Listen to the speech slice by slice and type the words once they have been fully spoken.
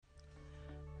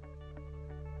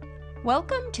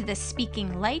Welcome to the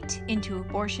Speaking Light into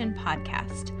Abortion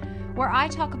podcast, where I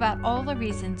talk about all the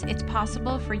reasons it's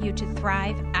possible for you to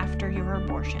thrive after your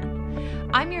abortion.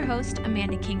 I'm your host,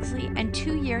 Amanda Kingsley, and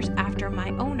 2 years after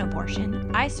my own abortion,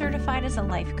 I certified as a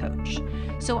life coach,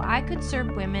 so I could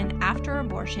serve women after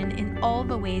abortion in all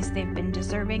the ways they've been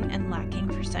deserving and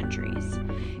lacking for centuries.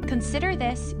 Consider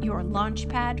this your launch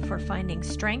pad for finding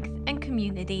strength and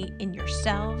community in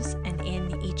yourselves and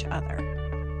in each other.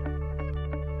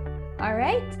 All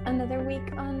right, another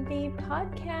week on the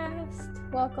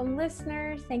podcast. Welcome,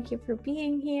 listeners. Thank you for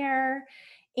being here.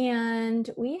 And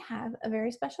we have a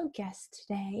very special guest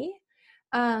today.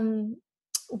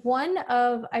 One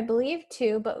of, I believe,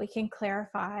 two, but we can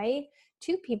clarify,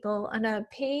 two people on a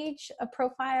page, a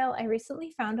profile I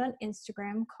recently found on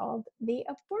Instagram called The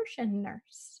Abortion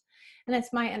Nurse. And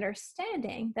it's my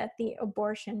understanding that the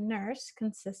abortion nurse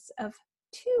consists of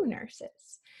two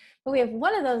nurses. But we have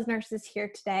one of those nurses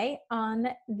here today on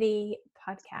the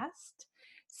podcast.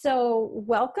 So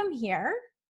welcome here.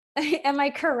 Am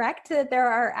I correct that there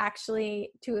are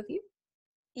actually two of you?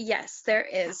 Yes, there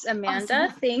is. Amanda,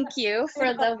 Awesome. Thank you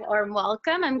for the warm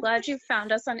welcome. I'm glad you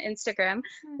found us on Instagram.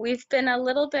 We've been a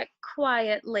little bit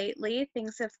quiet lately.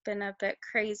 Things have been a bit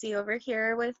crazy over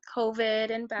here with COVID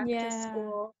and back to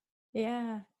school.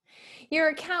 Yeah. Your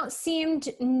account seemed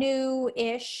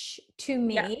new-ish to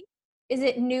me. Yeah. Is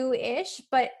it new-ish?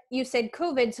 But you said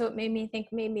COVID, so it made me think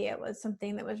maybe it was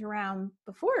something that was around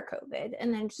before COVID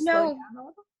and then just slowed down a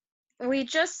little. We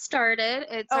just started.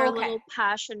 It's our little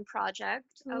passion project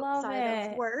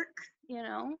outside of work, you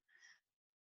know.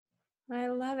 I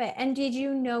love it. And did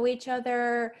you know each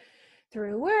other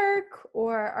through work,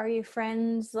 or are you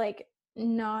friends, like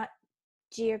not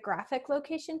geographic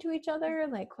location to each other?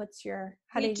 Like what's your,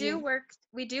 we do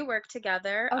work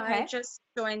together. I just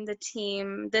joined the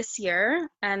team this year,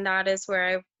 and that is where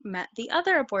I met the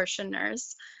other abortion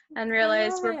nurse and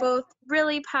realized we're both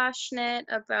really passionate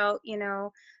about, you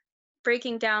know,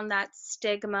 breaking down that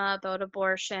stigma about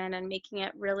abortion and making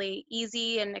it really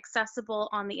easy and accessible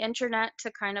on the internet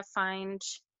to kind of find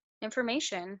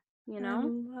information, you know?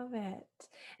 I love it.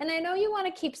 And I know you want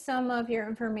to keep some of your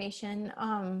information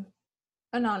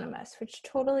anonymous, which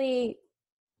totally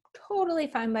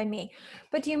fine by me.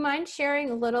 But do you mind sharing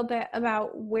a little bit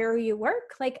about where you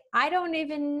work? Like, I don't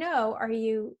even know. Do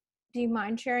you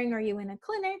mind sharing? Are you in a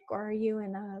clinic, or are you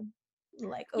in a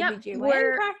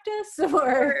OBGYN practice?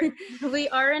 Or we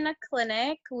are in a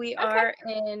clinic. We are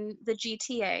in the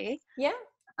GTA. Yeah.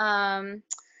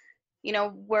 You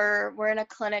know, we're in a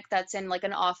clinic that's in like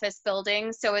an office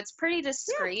building, so it's pretty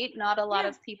discreet. Not a lot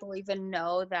of people even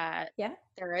know that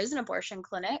there is an abortion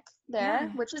clinic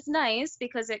there, which is nice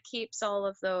because it keeps all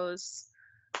of those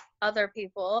other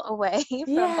people away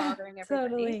from bothering everybody.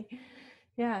 Totally.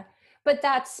 Yeah. But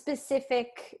that's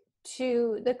specific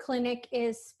to the clinic,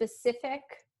 is specific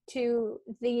to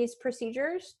these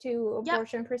procedures, to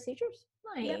abortion procedures?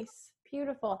 Nice. Yep.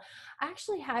 Beautiful. I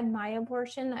actually had my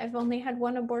abortion. I've only had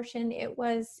one abortion. It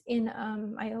was in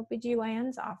my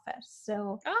OBGYN's office.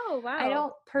 So I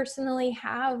don't personally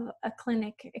have a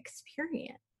clinic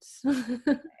experience.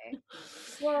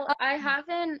 Well, I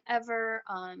haven't ever,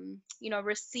 you know,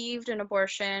 received an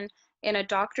abortion in a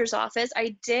doctor's office.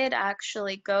 I did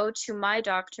actually go to my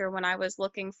doctor when I was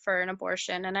looking for an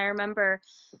abortion, and I remember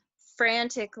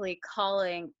frantically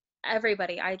calling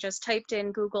everybody. I just typed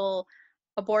in Google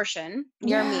abortion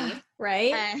near me,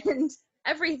 right? And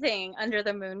everything under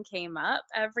the moon came up.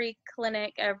 Every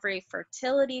clinic, every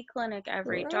fertility clinic,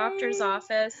 every doctor's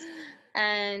office.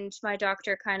 And my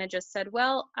doctor kind of just said,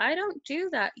 well, I don't do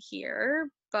that here,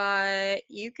 but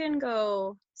you can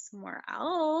go somewhere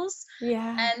else.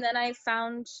 Yeah. And then I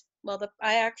found,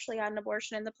 I actually had an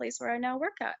abortion in the place where I now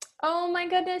work at. Oh my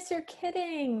goodness, you're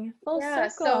kidding. Full circle.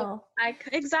 So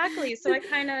exactly. So I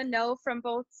kind of know from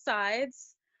both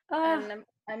sides. And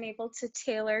I'm able to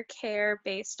tailor care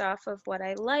based off of what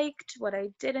I liked, what I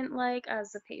didn't like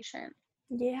as a patient.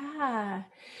 Yeah.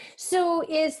 So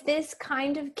is this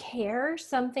kind of care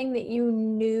something that you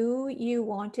knew you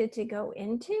wanted to go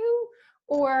into?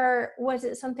 Or was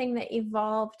it something that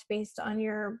evolved based on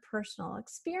your personal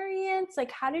experience? Like,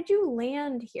 how did you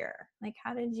land here? Like,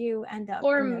 how did you end up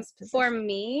in this position? For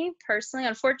me personally,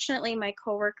 unfortunately, my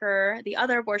coworker, the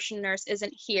other abortion nurse,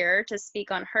 isn't here to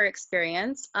speak on her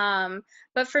experience.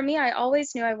 But for me, I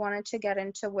always knew I wanted to get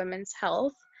into women's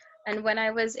health. And when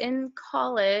I was in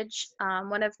college,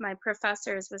 one of my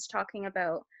professors was talking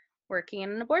about working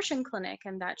in an abortion clinic,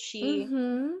 and that she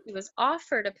was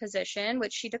offered a position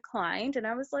which she declined, and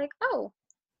I was like, oh,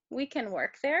 we can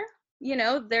work there, you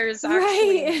know, there's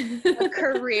actually a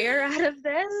career out of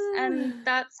this. And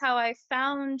that's how I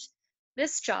found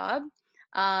this job.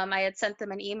 I had sent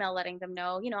them an email letting them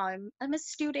know, I'm a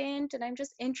student and I'm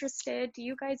just interested. Do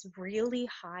you guys really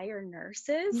hire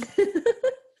nurses?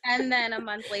 And then a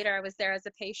month later, I was there as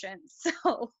a patient.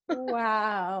 So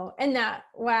Wow. And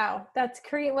wow, that's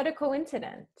crazy. What a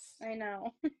coincidence. I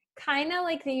know. Kind of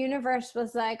like the universe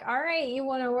was like, all right, you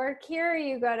want to work here?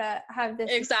 You got to have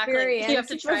this Exactly. experience. You have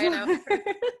to try it out.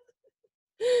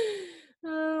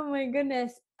 Oh my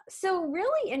goodness. So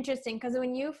really interesting, because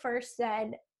when you first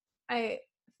said, I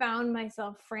found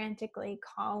myself frantically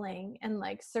calling and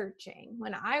like searching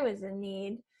when I was in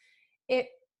need, it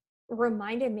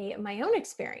reminded me of my own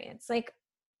experience. Like,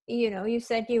 you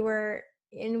said you were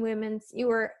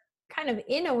kind of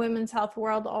in a women's health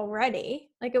world already.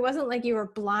 Like, it wasn't like you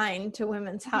were blind to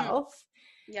women's health.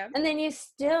 Yeah. And then you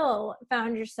still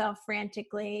found yourself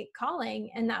frantically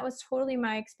calling. And that was totally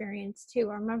my experience too.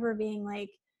 I remember being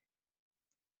like,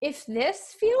 if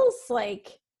this feels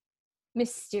like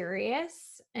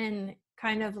mysterious and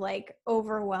kind of like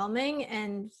overwhelming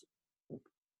and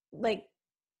like,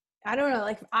 I don't know,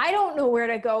 like, I don't know where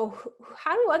to go,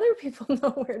 how do other people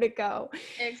know where to go?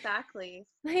 Exactly.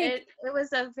 Like, It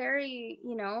was a very,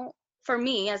 for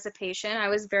me as a patient, I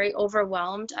was very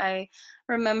overwhelmed. I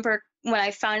remember when I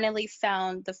finally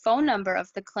found the phone number of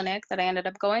the clinic that I ended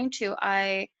up going to,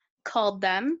 I called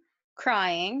them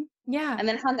crying yeah. and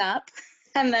then hung up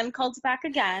and then called back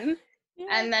again. Yeah.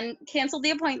 And then canceled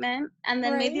the appointment and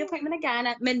then made the appointment again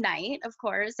at midnight, of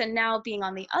course. And now being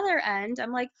on the other end,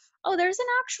 I'm like, oh, there's an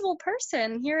actual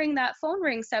person hearing that phone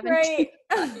ring 17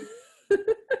 times.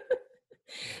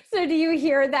 So do you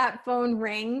hear that phone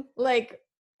ring, like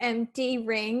empty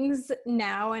rings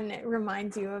now, and it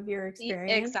reminds you of your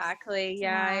experience? Exactly.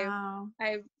 Yeah. Wow.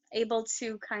 I'm able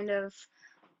to kind of,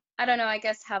 I don't know, I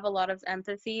guess have a lot of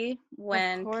empathy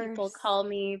when people call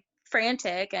me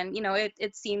frantic and,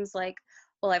 it seems like,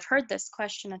 well, I've heard this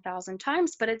question 1,000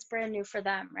 times, but it's brand new for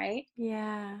them, right?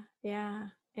 Yeah,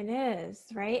 it is,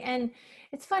 right? And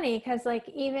it's funny because, like,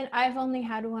 even I've only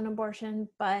had one abortion,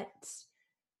 but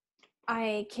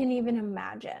I can even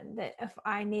imagine that if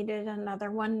I needed another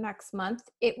one next month,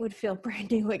 it would feel brand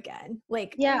new again.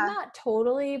 Like, not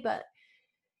totally, but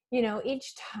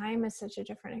each time is such a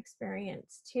different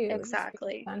experience too.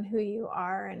 Exactly. On who you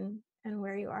are and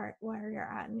where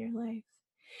you're at in your life.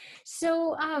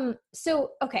 So,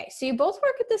 okay, so you both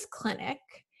work at this clinic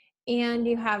and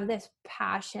you have this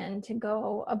passion to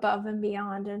go above and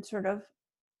beyond and sort of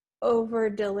over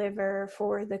deliver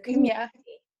for the community. Yeah.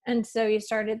 And so you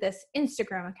started this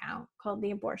Instagram account called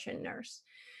The Abortion Nurse.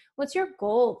 What's your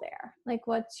goal there? Like,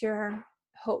 what's your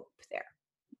hope there?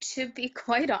 To be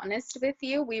quite honest with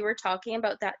you, we were talking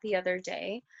about that the other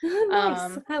day.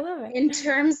 Nice. I love it. In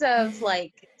terms of,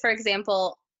 like, for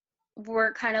example,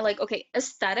 we're kind of like, okay,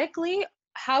 aesthetically,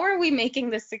 how are we making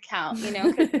this account?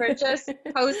 Because we're just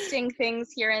posting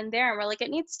things here and there, and we're like, it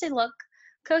needs to look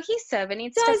cohesive. It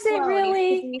needs to flow. Does it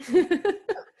really?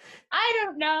 I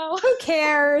don't know. Who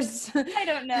cares? I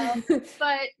don't know.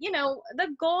 But,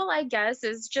 the goal, I guess,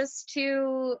 is just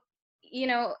to,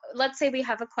 let's say we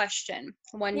have a question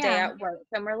one day at work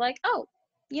and we're like, oh,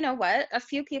 you know what? A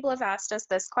few people have asked us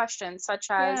this question, such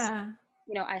as,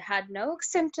 I had no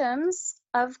symptoms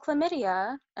of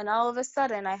chlamydia and all of a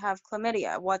sudden I have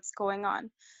chlamydia. What's going on?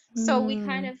 So we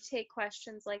kind of take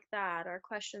questions like that, or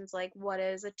questions like, what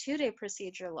does a 2-day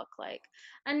procedure look like?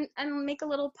 And make a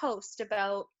little post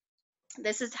about,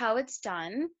 this is how it's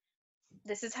done.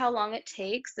 This is how long it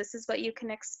takes. This is what you can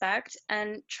expect,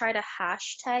 and try to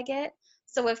hashtag it.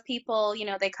 So if people,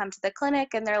 they come to the clinic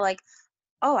and they're like,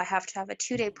 oh, I have to have a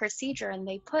 2-day procedure, and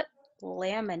they put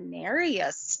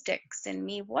laminaria sticks in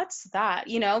me. What's that?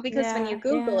 Because when you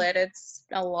Google it, it's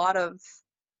a lot of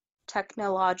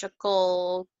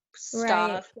technological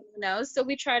stuff, so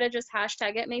we try to just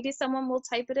hashtag it. Maybe someone will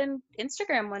type it in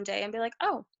Instagram one day and be like,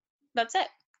 oh, that's it.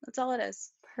 That's all it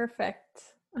is. Perfect.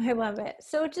 I love it.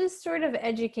 So just sort of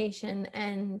education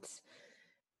and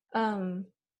kind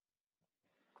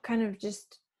of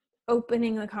just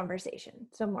opening the conversation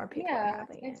so more people are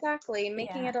having it. Exactly.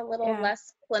 Making it a little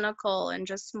less clinical and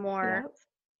just more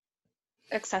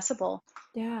accessible.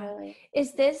 Really.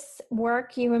 Is this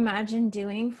work you imagine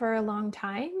doing for a long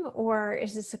time, or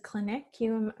is this a clinic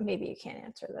maybe you can't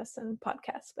answer this in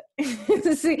podcast, but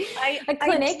a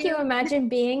clinic you imagine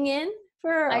being in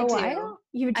for a while?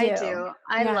 You do. I do.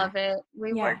 I love it.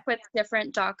 We work with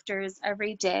different doctors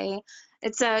every day.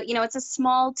 It's a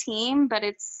small team, but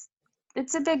it's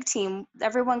a big team.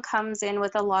 Everyone comes in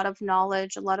with a lot of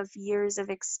knowledge, a lot of years of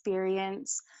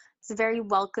experience. It's very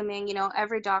welcoming.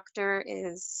 Every doctor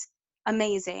is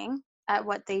amazing. at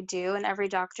what they do, and every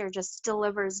doctor just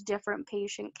delivers different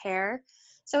patient care.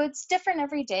 So it's different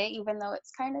every day, even though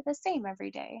it's kind of the same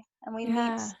every day. And we meet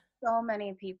Yeah. so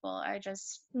many people.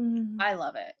 Mm. I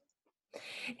love it.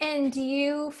 And do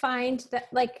you find that,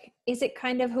 like, is it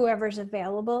kind of whoever's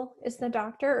available is the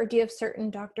doctor, or do you have certain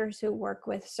doctors who work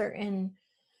with certain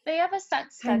They have a set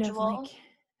kind of like, schedule.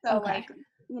 So okay. like,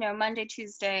 Monday,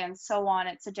 Tuesday, and so on,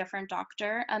 it's a different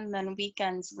doctor, and then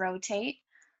weekends rotate.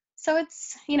 So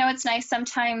it's nice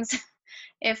sometimes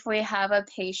if we have a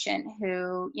patient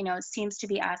who, seems to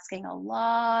be asking a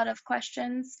lot of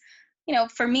questions.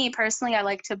 For me personally, I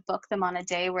like to book them on a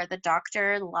day where the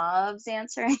doctor loves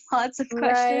answering lots of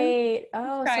questions. Right.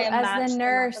 Oh, Try so and as the match them up a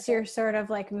nurse, bit. you're sort of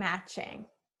like matching.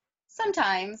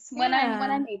 Sometimes when Yeah.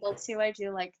 I'm able to, I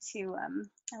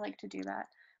like to do that.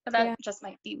 But that Yeah. just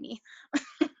might be me.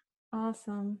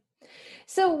 Awesome.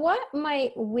 So what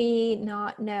might we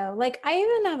not know? Like, I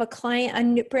even have a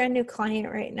client, brand new client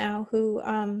right now who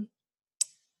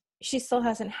she still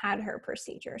hasn't had her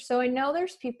procedure. So I know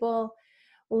there's people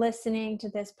listening to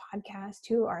this podcast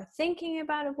who are thinking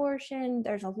about abortion.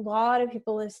 There's a lot of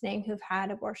people listening who've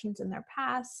had abortions in their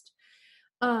past.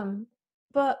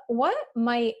 But what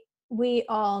might we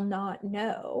all not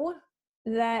know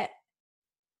that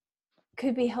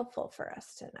could be helpful for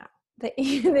us to know, that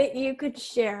you could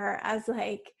share as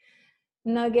like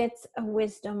nuggets of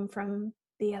wisdom from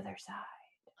the other side?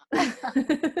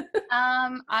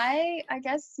 I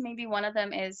guess maybe one of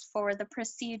them is for the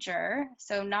procedure.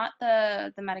 So not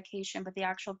the medication, but the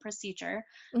actual procedure.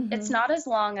 It's Mm-hmm. not as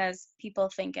long as people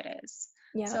think it is.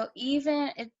 Yeah. So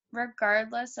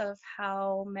regardless of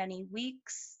how many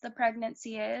weeks the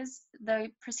pregnancy is,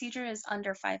 the procedure is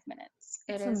under 5 minutes.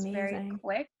 It That's is very amazing.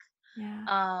 quick.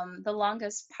 Yeah. The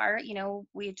longest part,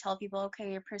 we tell people,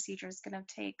 okay, your procedure is going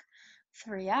to take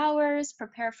 3 hours.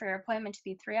 Prepare for your appointment to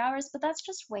be 3 hours, but that's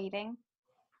just waiting.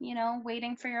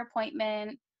 Waiting for your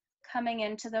appointment, coming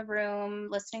into the room,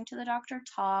 listening to the doctor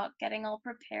talk, getting all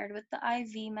prepared with the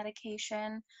IV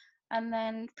medication, and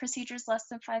then procedures less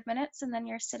than 5 minutes, and then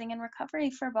you're sitting in recovery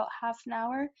for about half an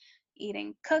hour,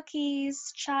 eating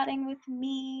cookies, chatting with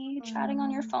me, chatting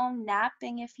on your Mm, phone,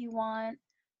 napping if you want.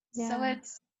 So yeah.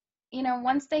 it's,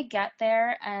 once they get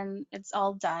there and it's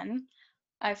all done,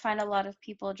 I find a lot of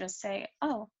people just say,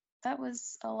 oh, that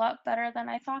was a lot better than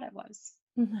I thought it was.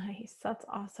 Nice. That's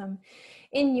awesome.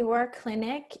 In your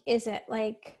clinic, is it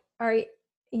like, are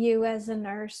you as a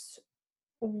nurse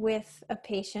with a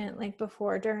patient like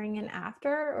before, during, and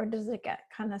after, or does it get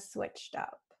kind of switched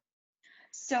up?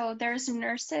 So there's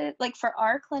nurses, like for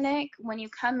our clinic, when you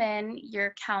come in,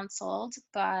 you're counseled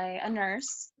by a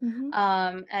nurse. Mm-hmm.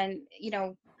 And,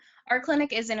 our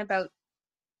clinic isn't about,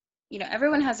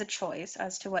 everyone has a choice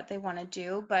as to what they want to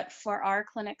do. But for our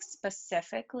clinic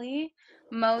specifically,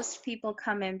 most people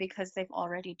come in because they've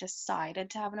already decided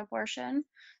to have an abortion.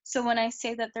 So when I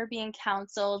say that they're being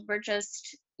counseled, we're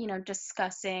just,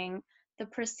 discussing the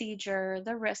procedure,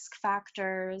 the risk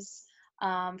factors,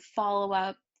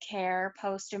 follow-up care,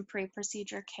 post and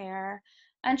pre-procedure care,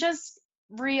 and just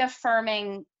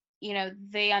reaffirming,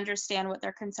 they understand what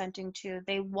they're consenting to.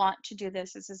 They want to do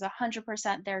this. This is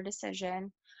 100% their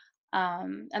decision.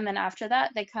 And then after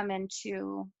that, they come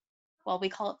into, well, we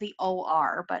call it the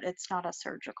OR, but it's not a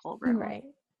surgical room. Right.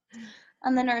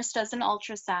 And the nurse does an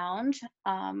ultrasound.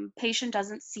 Patient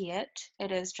doesn't see it.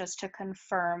 It is just to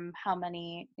confirm how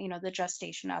many, the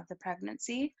gestation of the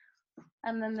pregnancy.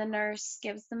 And then the nurse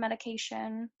gives the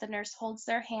medication. The nurse holds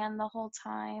their hand the whole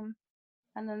time.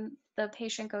 And then the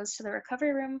patient goes to the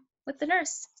recovery room with the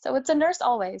nurse. So it's a nurse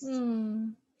always.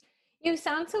 Mm. You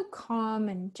sound so calm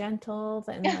and gentle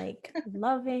and like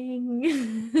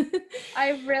loving.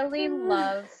 I really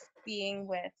love being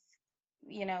with,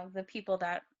 the people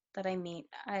that I meet.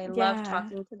 I love Yeah.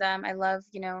 talking to them. I love,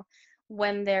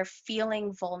 when they're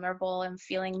feeling vulnerable and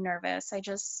feeling nervous.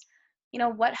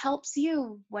 What helps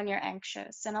you when you're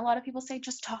anxious? And a lot of people say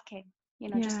just talking,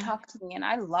 just Yeah. talk to me. And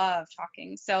I love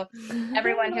talking. So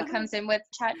everyone who comes in with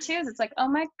tattoos, it's like, oh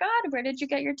my God, where did you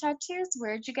get your tattoos?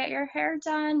 Where did you get your hair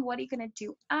done? What are you going to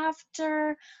do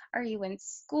after? Are you in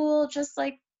school? Just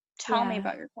like, tell me Yeah.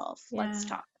 about yourself. Let's Yeah.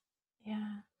 talk.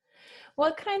 Yeah.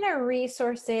 What kind of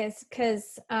resources?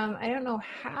 Because I don't know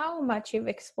how much you've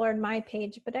explored my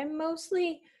page, but I'm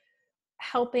mostly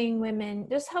helping women,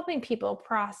 just helping people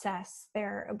process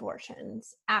their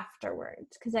abortions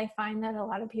afterwards. Because I find that a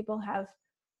lot of people have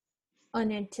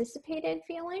unanticipated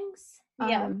feelings.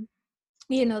 Yeah.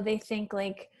 They think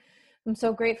like, I'm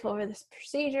so grateful for this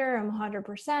procedure. I'm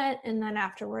 100%. And then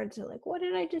afterwards, they're like, what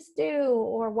did I just do?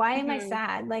 Or why am I Hmm.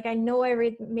 sad? Like, I know I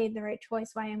made the right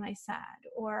choice. Why am I sad?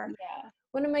 Or Yeah.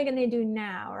 what am I going to do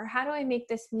now? Or how do I make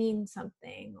this mean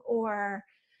something? Or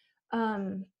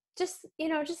just,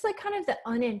 just like kind of the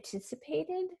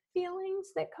unanticipated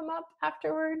feelings that come up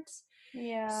afterwards.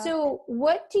 Yeah. So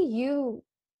what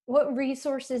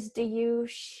resources do you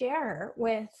share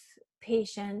with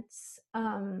patients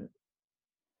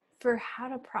for how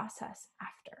to process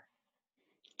after?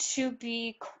 To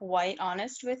be quite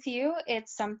honest with you,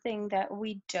 it's something that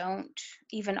we don't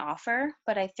even offer,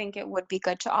 but I think it would be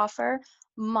good to offer.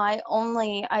 My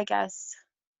only, I guess,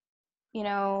 you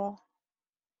know,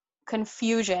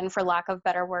 confusion, for lack of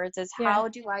better words, is Yeah. how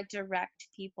do I direct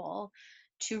people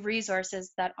to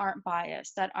resources that aren't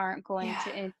biased, that aren't going Yeah.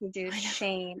 to introduce I know.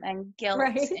 shame and guilt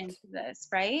Right? into this,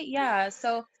 right? Yeah.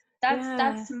 So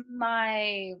that's Yeah.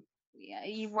 my,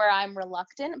 yeah, where I'm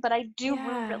reluctant, but I do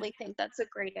Yeah. really think that's a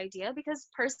great idea because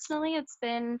personally it's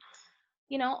been,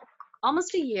 you know,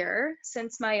 almost a year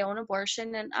since my own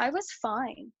abortion and I was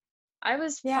fine. I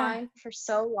was Yeah. fine for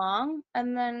so long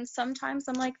and then sometimes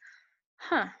I'm like,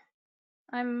 huh,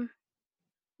 I'm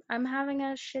I'm having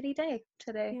a shitty day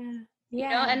today, Yeah. and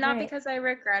Yeah. not Right. because I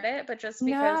regret it, but just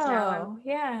because now I'm No.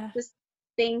 Yeah. just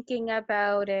thinking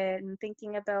about it and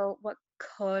thinking about what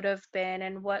could have been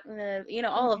and what,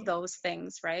 all of Right. those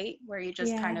things, right? Where you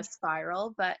just kind Yeah. of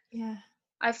spiral. But Yeah.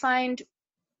 I find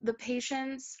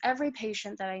every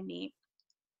patient that I meet,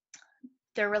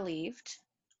 they're relieved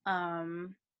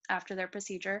after their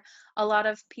procedure. A lot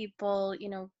of people,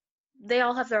 they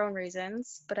all have their own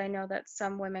reasons, but I know that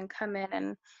some women come in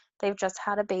and they've just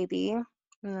had a baby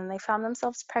and then they found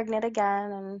themselves pregnant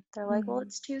again and they're like, well, Mhm.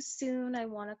 it's too soon. I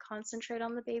want to concentrate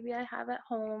on the baby I have at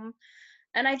home.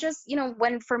 And I just,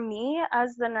 when for me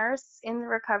as the nurse in the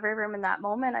recovery room in that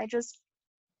moment, I just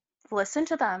listen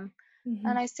to them and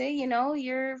Mhm. I say,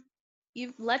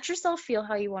 you've let yourself feel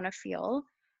how you want to feel.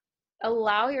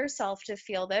 Allow yourself to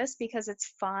feel this because it's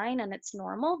fine and it's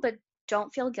normal, but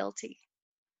don't feel guilty.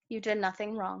 You did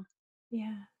nothing wrong.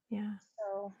 Yeah. Yeah.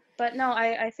 So, but no,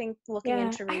 I think looking Yeah,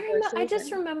 into I resources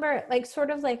just and remember, like, sort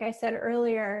of like I said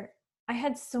earlier, I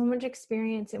had so much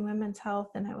experience in women's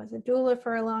health, and I was a doula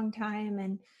for a long time,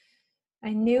 and I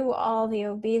knew all the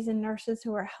OBs and nurses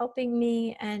who were helping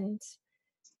me, and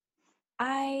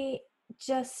I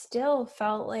just still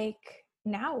felt like,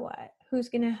 now what? Who's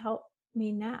going to help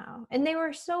me now? And they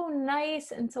were so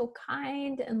nice and so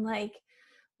kind and like,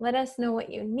 let us know what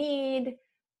you need,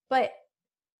 but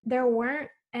there weren't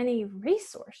any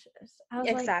resources. I was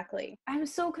like, exactly. I'm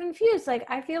so confused. Like,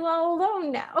 I feel all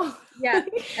alone now. Yeah.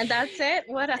 And that's it.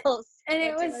 What else? And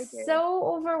it What do was I do? so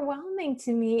overwhelming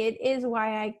to me. It is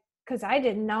why because I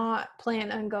did not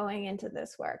plan on going into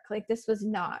this work. Like, this was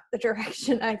not the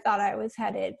direction I thought I was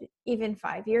headed even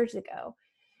 5 years ago.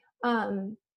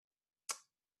 Um,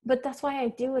 but that's why I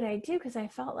do what I do, because I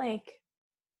felt like,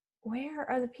 where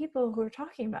are the people who are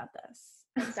talking about this?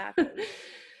 Exactly.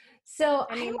 So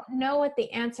I I mean, don't know what the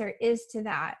answer is to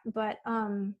that, but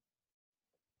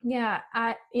yeah,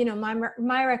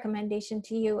 my recommendation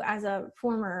to you as a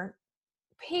former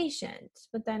patient,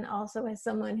 but then also as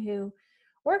someone who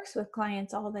works with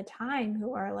clients all the time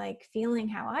who are like feeling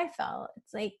how I felt,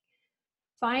 it's like,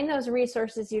 find those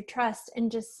resources you trust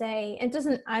and just say, it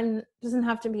doesn't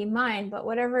have to be mine, but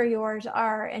whatever yours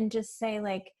are, and just say,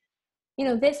 like,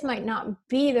 this might not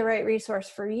be the right resource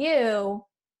for you,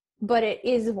 but it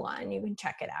is one. You can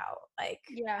check it out. Like,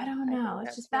 I yeah, don't I know. think It's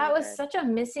that's just, that really was good. such a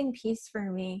missing piece for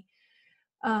me.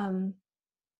 Um,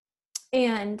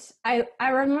 and I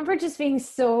remember just being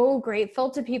so grateful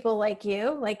to people like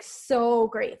you, like, so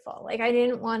grateful. Like, I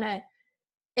didn't want to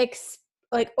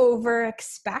over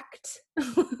expect, Yeah.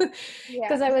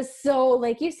 because I was so,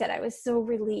 like you said, I was so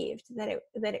relieved that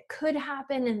it could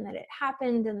happen, and that it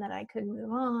happened, and that I could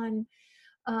move on.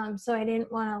 So I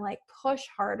didn't want to like push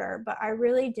harder, but I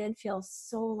really did feel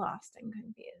so lost and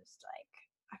confused,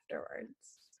 like, afterwards.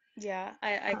 Yeah.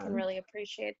 I can Um, really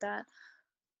appreciate that.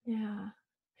 yeah.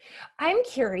 I'm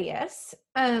curious.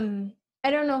 I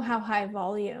don't know how high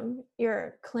volume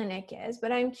your clinic is,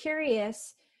 but I'm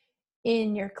curious,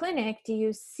 in your clinic, do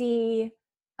you see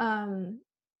um,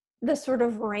 the sort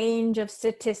of range of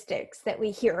statistics that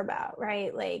we hear about,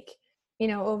 right? Like,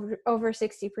 over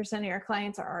 60% of your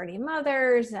clients are already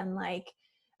mothers, and like,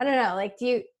 I don't know, like,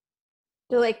 do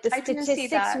like the I do see statistics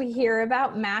that. we hear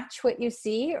about match what you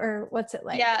see, or what's it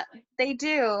like? Yeah, they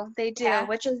do. They do, Yeah.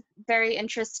 which is very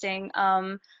interesting.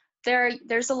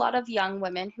 There's a lot of young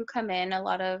women who come in, a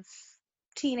lot of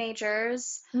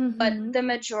teenagers, but Mm-hmm. the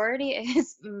majority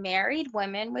is married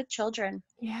women with children,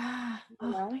 Yeah. you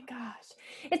Oh know? my gosh.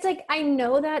 It's like I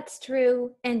know that's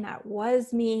true and that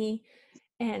was me.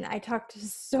 And I talk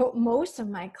to most of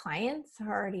my clients are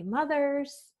already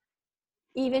mothers.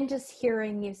 Even just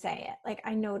hearing you say it, like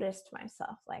I noticed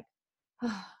myself like,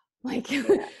 oh, like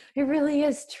Yeah. it really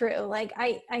is true. Like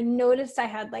I noticed I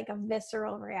had like a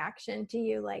visceral reaction to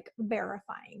you like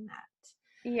verifying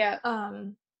Yeah.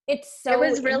 that. It's It so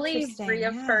was really interesting. Yeah.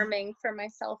 reaffirming for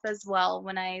myself as well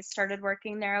when I started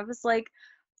working there. I was like,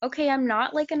 okay, I'm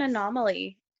not like an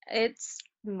anomaly. It's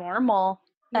normal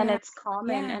and Yeah. it's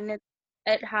common Yeah. and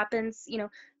it happens,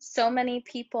 so many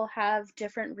people have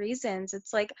different reasons.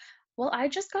 It's like, well, I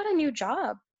just got a new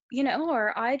job,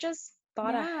 or I just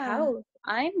bought a Yeah. house.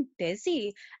 I'm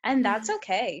busy and that's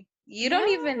okay. You don't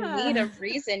even need a Yeah.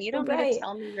 reason. You don't need to Right.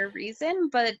 tell me your reason,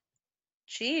 but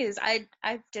geez, I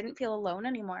didn't feel alone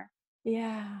anymore.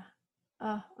 Yeah.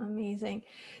 Oh, amazing.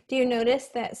 Do you notice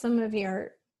that some of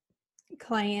your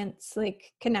clients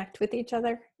like connect with each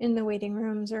other in the waiting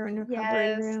rooms or in recovery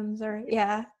Yes, rooms or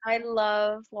yeah. I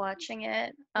love watching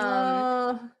it.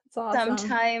 Oh, it's awesome.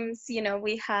 Sometimes,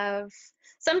 we have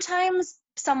sometimes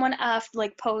someone after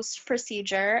like post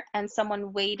procedure and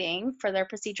someone waiting for their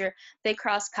procedure, they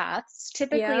cross paths.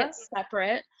 Typically Yeah. it's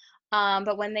separate.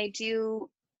 But when they do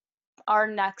are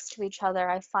next to each other,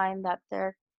 I find that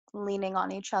they're leaning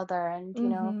on each other and,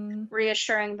 Mm-hmm.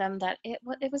 reassuring them that it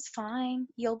was fine.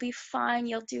 You'll be fine.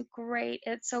 You'll do great.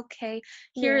 It's okay.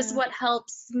 Here's Yeah. what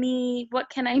helps me. What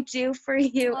can I do for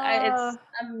you? It's Oh,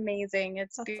 amazing.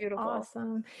 It's that's beautiful.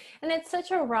 awesome. And it's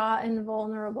such a raw and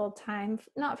vulnerable time,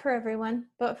 not for everyone,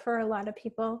 but for a lot of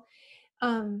people,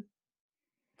 um,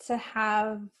 to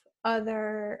have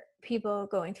other people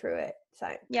going through it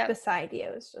Yep. beside you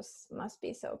is just must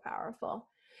be so powerful.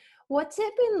 What's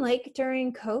it been like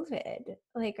during COVID?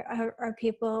 Like, are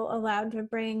people allowed to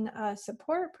bring a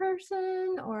support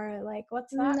person or like,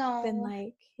 what's that been No.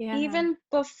 like? Yeah. Even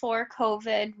before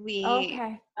COVID,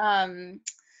 Okay. um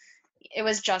it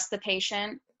was just the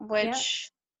patient, Yep.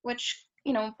 which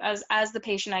as the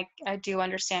patient, I do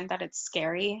understand that it's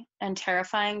scary and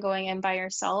terrifying going in by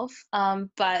yourself,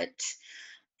 but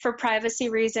for privacy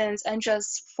reasons and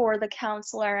just for the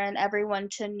counselor and everyone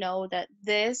to know that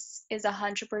this is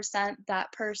 100%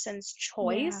 that person's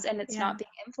choice Yeah. and it's Yeah. not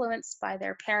being influenced by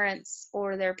their parents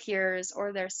or their peers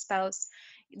or their spouse.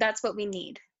 That's what we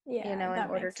need, Yeah. in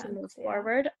That order makes to sense. move Yeah.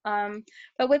 forward.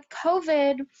 But with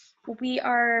COVID, we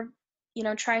are,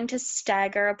 trying to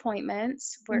stagger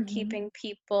appointments. We're Mm-hmm. keeping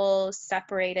people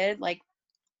separated, like,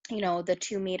 the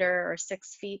 2 meter or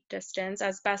 6 feet distance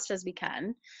as best as we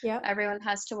can. Yep. Everyone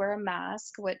has to wear a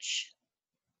mask, which,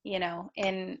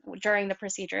 in during the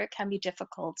procedure, it can be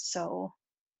difficult. So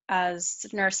as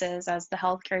nurses, as the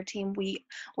healthcare team,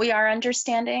 we are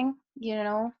understanding,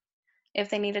 if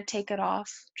they need to take it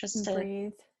off just to,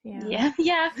 Breathe. Yeah. yeah,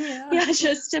 yeah, Yeah. yeah,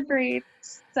 just to breathe.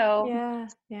 So, Yeah.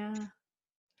 Yeah.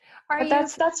 Are but you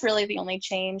that's really the only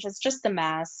change. It's just the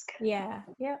mask. yeah.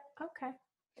 Yep. Okay.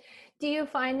 Do you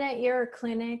find that your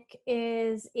clinic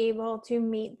is able to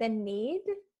meet the need?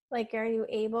 Like, are you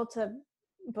able to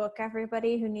book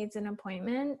everybody who needs an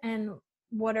appointment? And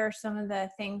what are some of the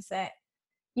things that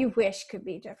you wish could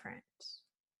be different?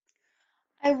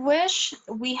 I wish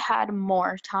we had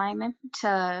more time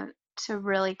to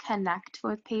really connect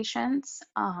with patients.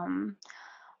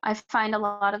 I find a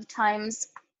lot of times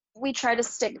we try to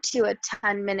stick to a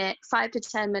 10-minute, 5 to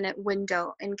 10 minute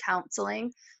window in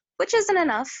counseling, which isn't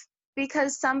enough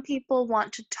because some people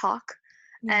want to talk.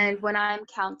 Yeah. And when I'm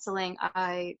counseling,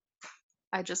 I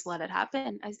just let it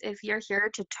happen. If you're here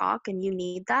to talk and you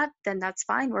need that, then that's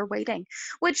fine. We're waiting,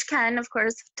 which can, of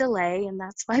course, delay, and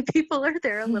that's why people are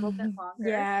there a little bit longer.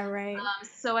 Yeah, right.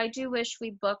 So I do wish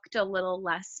we booked a little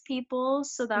less people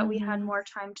so that we had Mm-hmm. more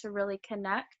time to really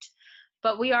connect.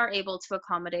 But we are able to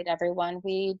accommodate everyone.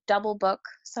 We double book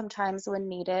sometimes when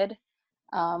needed.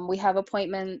 We have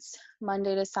appointments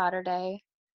Monday to Saturday,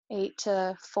 8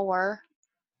 to 4.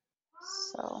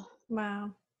 So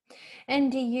Wow.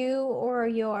 And do you or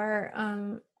your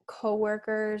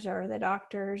coworkers or the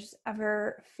doctors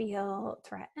ever feel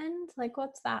threatened? Like,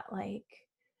 what's that like?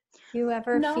 Do you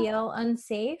ever no, feel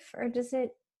unsafe, or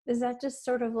is that just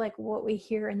sort of like what we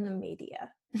hear in the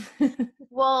media?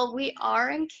 well, we are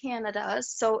in Canada,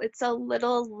 so it's a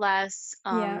little less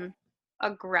Yeah.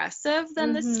 aggressive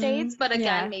than the Mm-hmm. States. But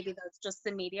again, Yeah. maybe that's just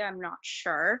the media. I'm not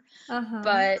sure. Uh-huh.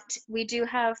 But we do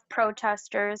have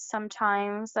protesters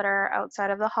sometimes that are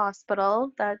outside of the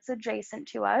hospital that's adjacent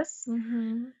to us.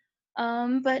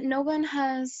 Mm-hmm. But no one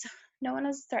has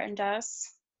threatened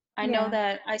us. I know Yeah.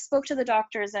 that I spoke to the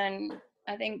doctors and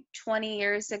I think 20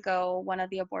 years ago, one of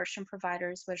the abortion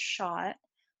providers was shot.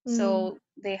 Mm. So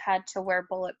they had to wear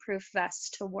bulletproof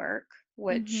vests to work,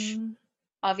 which Mhm.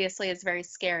 obviously is very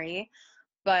scary.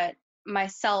 But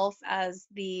myself, as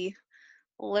the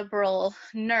liberal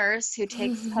nurse who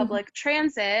takes public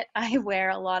transit, I wear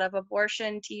a lot of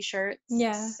abortion t-shirts.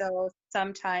 Yeah. So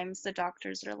sometimes the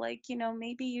doctors are like,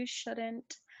 maybe you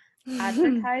shouldn't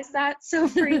advertise that so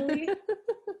freely.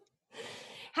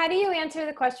 How do you answer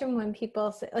the question when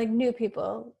people say, like new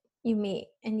people you meet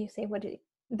and you say,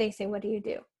 they say, what do you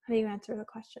do? How do you answer the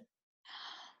question?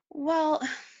 Well,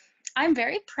 I'm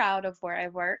very proud of where I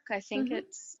work. I think Mm-hmm.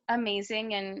 it's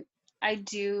amazing, and I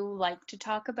do like to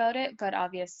talk about it, but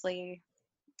obviously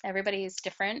everybody is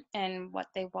different in what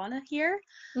they want to hear.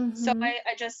 So Mm-hmm.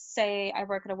 I just say I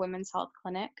work at a women's health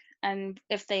clinic, and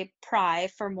if they pry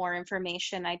for more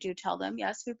information, I do tell them,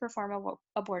 yes, we perform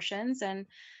abortions. And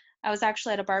I was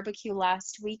actually at a barbecue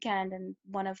last weekend, and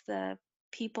one of the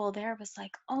people there was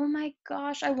like, oh my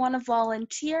gosh, I want to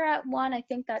volunteer at one. I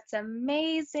think that's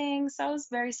amazing. So I was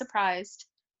very surprised.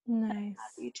 Nice.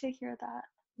 Happy to hear that.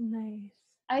 Nice.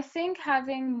 I think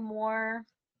having more,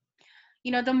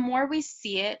 the more we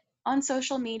see it on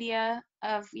social media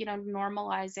of,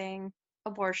 normalizing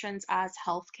abortions as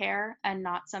healthcare and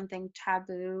not something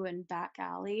taboo and back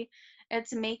alley,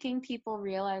 it's making people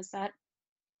realize that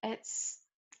it's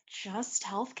just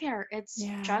healthcare. It's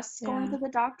Yeah. just going Yeah. to the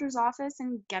doctor's office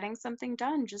and getting something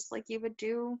done, just like you would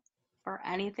do for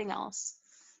anything else.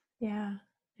 Yeah.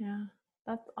 Yeah.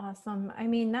 That's awesome.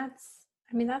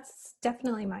 That's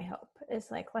definitely my hope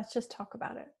is like, let's just talk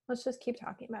about it. Let's just keep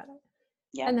talking about it.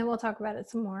 Yep. And then we'll talk about it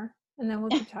some more. And then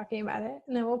we'll keep talking about it.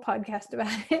 And then we'll podcast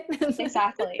about it.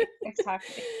 Exactly.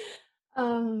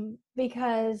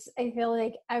 Because I feel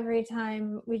like every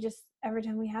time we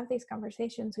have these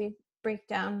conversations, we break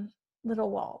down little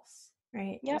walls,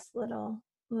 right? Yep. Just little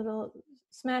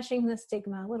smashing the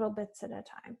stigma, little bits at a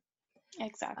time.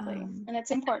 Exactly. And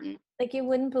it's important. Like you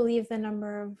wouldn't believe the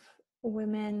number of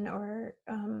women or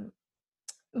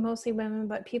mostly women,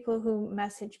 but people who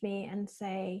message me and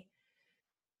say,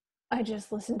 I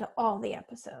just listened to all the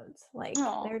episodes. Like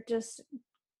they're just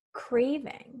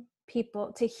craving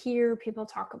people to hear people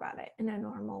talk about it in a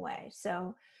normal way.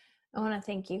 So I want to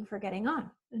thank you for getting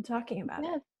on and talking about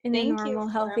it in a normal,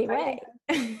 healthy way.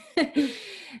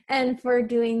 And for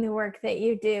doing the work that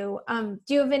you do.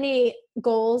 Do you have any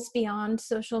goals beyond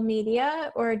social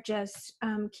media or just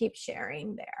keep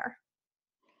sharing there?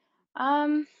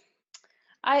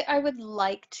 I would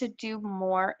like to do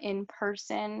more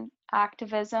in-person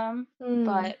activism,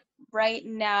 but right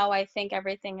now I think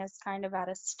everything is kind of at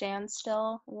a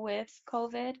standstill with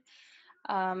COVID.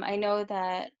 I know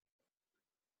that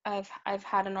I've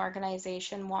had an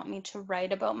organization want me to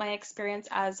write about my experience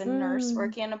as a nurse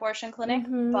working in an abortion clinic,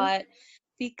 but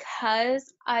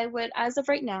because I would, as of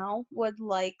right now, would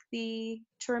like to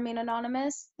remain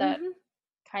anonymous, that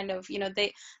kind of,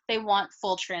 they want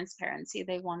full transparency.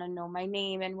 They want to know my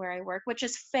name and where I work, which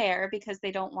is fair because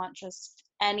they don't want just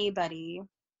anybody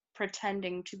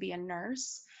pretending to be a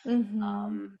nurse.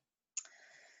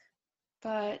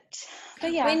 But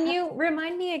yeah. When you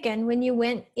remind me again, when you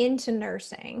went into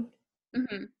nursing,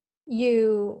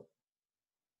 you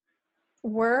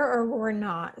were or were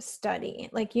not studying?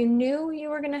 Like you knew you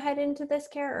were going to head into this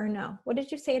care or no? What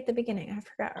did you say at the beginning? I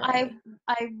forgot already.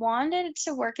 I wanted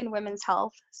to work in women's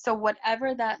health. So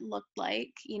whatever that looked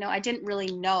like, I didn't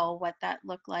really know what that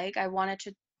looked like. I wanted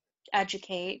to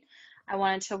educate. I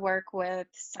wanted to work with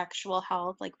sexual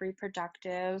health, like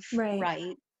reproductive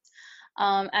rights.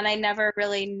 And I never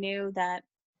really knew that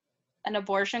an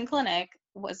abortion clinic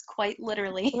was quite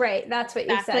literally that's what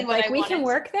you said, like we can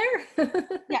work there.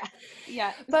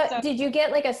 yeah But did you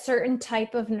get like a certain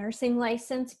type of nursing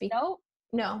license?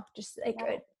 No, just like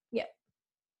good.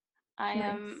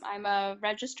 I'm a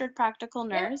registered practical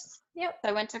nurse. Yep. So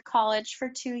I went to college for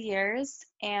 2 years,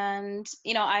 and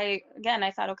I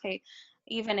thought, okay,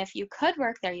 even if you could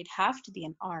work there, you'd have to be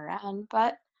an RN,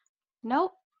 but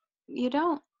nope, you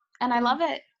don't. And I love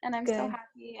it, and I'm so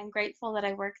happy and grateful that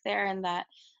I work there, and that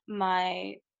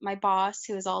my boss,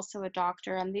 who is also a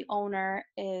doctor, and the owner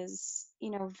is,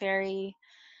 very,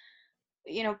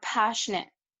 passionate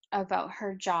about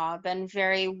her job and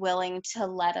very willing to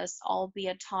let us all be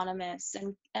autonomous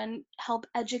and help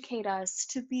educate us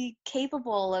to be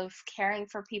capable of caring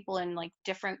for people in like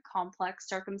different complex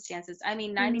circumstances. I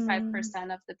mean,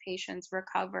 95% of the patients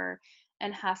recover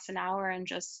in half an hour and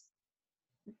just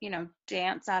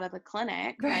dance out of the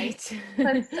clinic, right?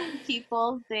 But some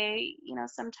people, they,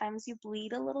 sometimes you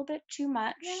bleed a little bit too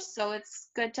much. So it's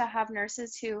good to have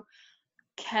nurses who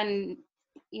can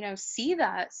see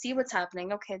what's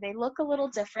happening. Okay, they look a little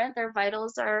different. Their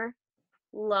vitals are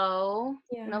low.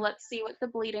 Yeah. Let's see what the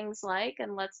bleeding's like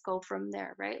and let's go from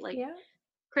there, right? Like, Yeah.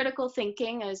 critical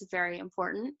thinking is very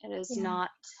important. It is Yeah.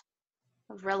 not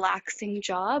a relaxing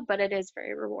job, but it is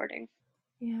very rewarding.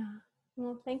 Yeah.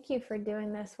 Well, thank you for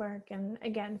doing this work, and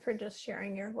again, for just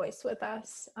sharing your voice with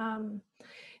us.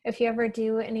 If you ever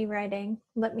do any writing,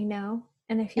 let me know.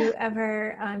 And if you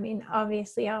ever,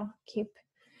 obviously I'll keep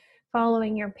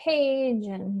following your page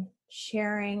and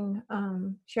sharing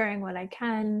what I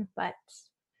can, but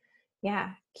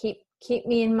yeah, keep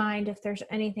me in mind if there's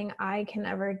anything I can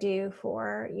ever do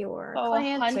for your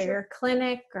clients or your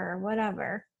clinic or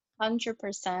whatever.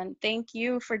 100%. Thank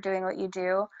you for doing what you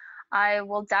do. I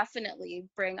will definitely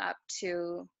bring up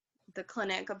to the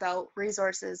clinic about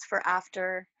resources for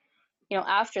after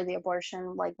the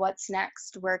abortion, like what's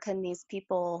next, where can these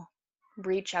people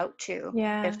reach out to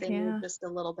if they need just a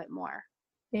little bit more.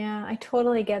 Yeah, I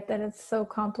totally get that it's so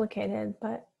complicated,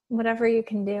 but whatever you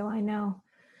can do, I know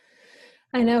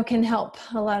can help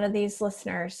a lot of these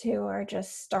listeners who are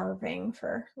just starving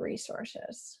for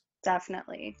resources.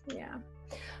 Definitely. Yeah.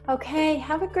 Okay,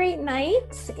 have a great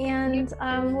night, and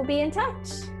we'll be in touch.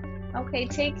 Okay,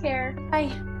 take care. Bye.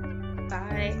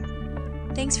 Bye.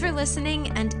 Thanks for listening,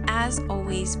 and as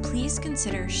always, please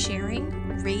consider sharing,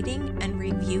 rating, and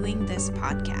reviewing this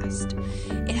podcast.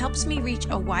 It helps me reach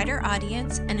a wider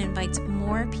audience and invites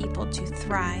more people to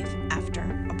thrive after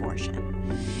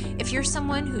abortion. If you're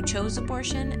someone who chose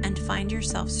abortion and find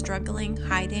yourself struggling,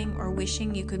 hiding, or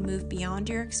wishing you could move beyond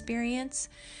your experience,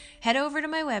 head over to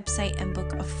my website and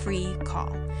book a free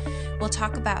call. We'll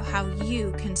talk about how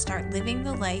you can start living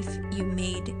the life you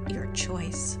made your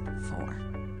choice for.